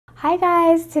Hi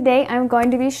guys, today I'm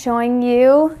going to be showing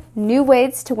you new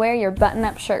ways to wear your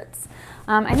button-up shirts.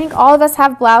 I think all of us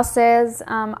have blouses.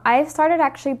 I started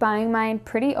actually buying mine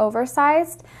pretty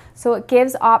oversized, so it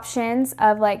gives options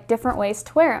of like different ways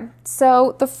to wear them.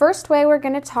 So the first way we're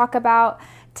going to talk about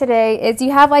today is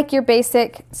you have like your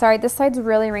basic, sorry this side's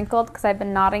really wrinkled because I've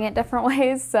been knotting it different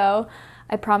ways, so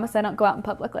I promise I don't go out in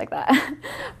public like that.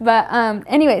 But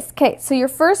anyways, okay, so your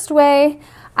first way,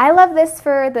 I love this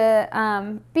for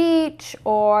the beach,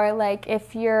 or like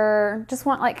if you're just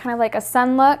want like kind of like a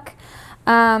sun look.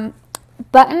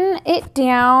 Button it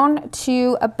down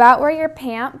to about where your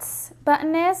pants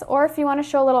button is, or if you want to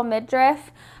show a little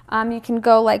midriff, you can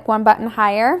go like one button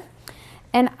higher.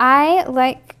 And I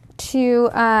like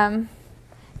to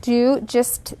do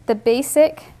just the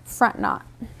basic front knot.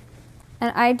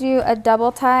 And I do a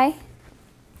double tie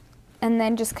and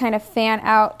then just kind of fan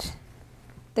out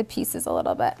the pieces a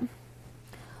little bit.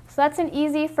 So that's an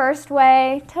easy first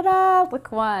way. Ta-da!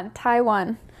 Look, one, tie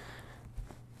one.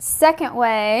 Second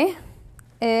way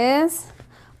is,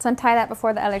 let's untie that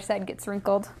before the other side gets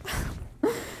wrinkled.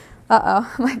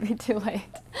 Uh-oh, might be too late.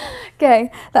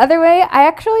 Okay, the other way, I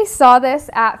actually saw this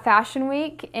at Fashion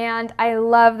Week and I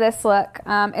love this look.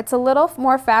 It's a little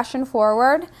more fashion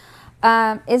forward.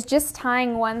 Is just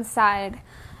tying one side.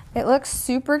 It looks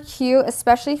super cute,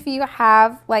 especially if you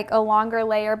have like a longer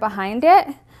layer behind it.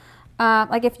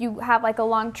 Like if you have like a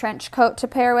long trench coat to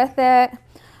pair with it.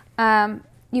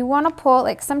 You want to pull,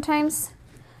 like sometimes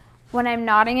when I'm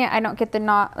knotting it, I don't get the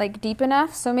knot like deep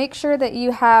enough. So make sure that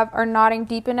you are knotting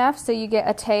deep enough so you get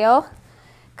a tail.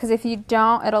 Because if you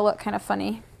don't, it'll look kind of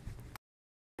funny.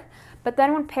 But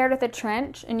then when paired with a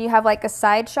trench and you have like a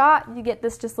side shot, you get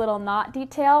this just little knot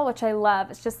detail, which I love.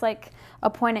 It's just like a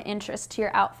point of interest to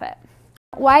your outfit.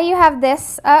 Why you have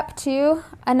this up too,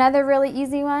 another really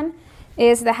easy one,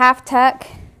 is the half tuck.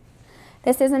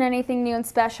 This isn't anything new and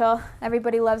special.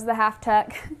 Everybody loves the half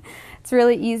tuck. It's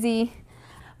really easy.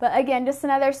 But again, just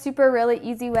another super really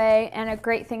easy way and a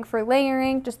great thing for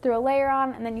layering. Just throw a layer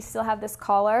on and then you still have this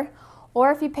collar. Or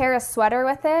if you pair a sweater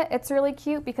with it, it's really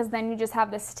cute because then you just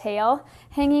have this tail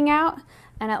hanging out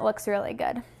and it looks really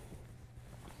good.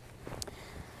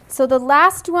 So the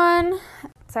last one,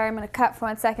 sorry, I'm going to cut for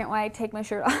 1 second while I take my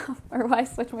shirt off, or while I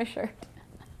switch my shirt.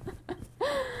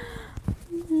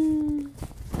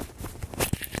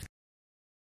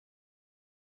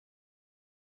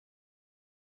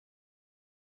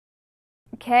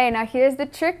 Okay, now here's the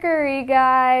trickery,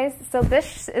 guys. So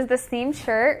this is the seam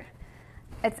shirt.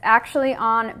 It's actually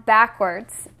on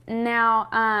backwards.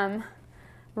 Now,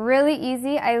 really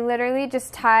easy. I literally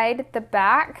just tied the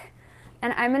back,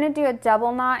 and I'm gonna do a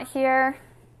double knot here.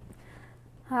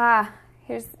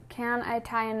 Can I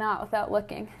tie a knot without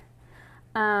looking?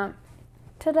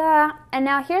 Ta-da! And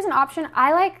now here's an option.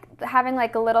 I like having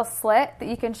like a little slit that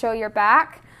you can show your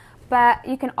back, but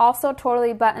you can also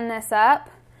totally button this up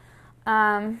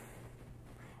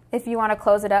if you want to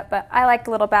close it up, but I like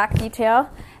the little back detail.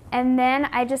 And then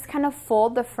I just kind of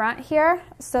fold the front here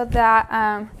so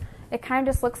that it kind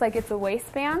of just looks like it's a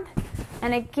waistband.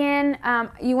 And again,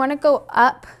 you want to go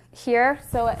up here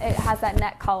so it has that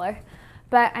neck collar.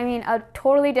 But I mean, a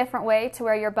totally different way to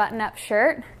wear your button-up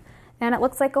shirt, and it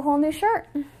looks like a whole new shirt.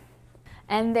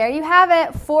 And there you have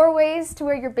it, 4 ways to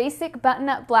wear your basic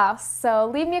button-up blouse.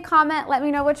 So leave me a comment, let me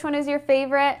know which one is your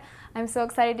favorite. I'm so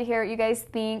excited to hear what you guys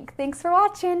think. Thanks for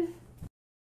watching.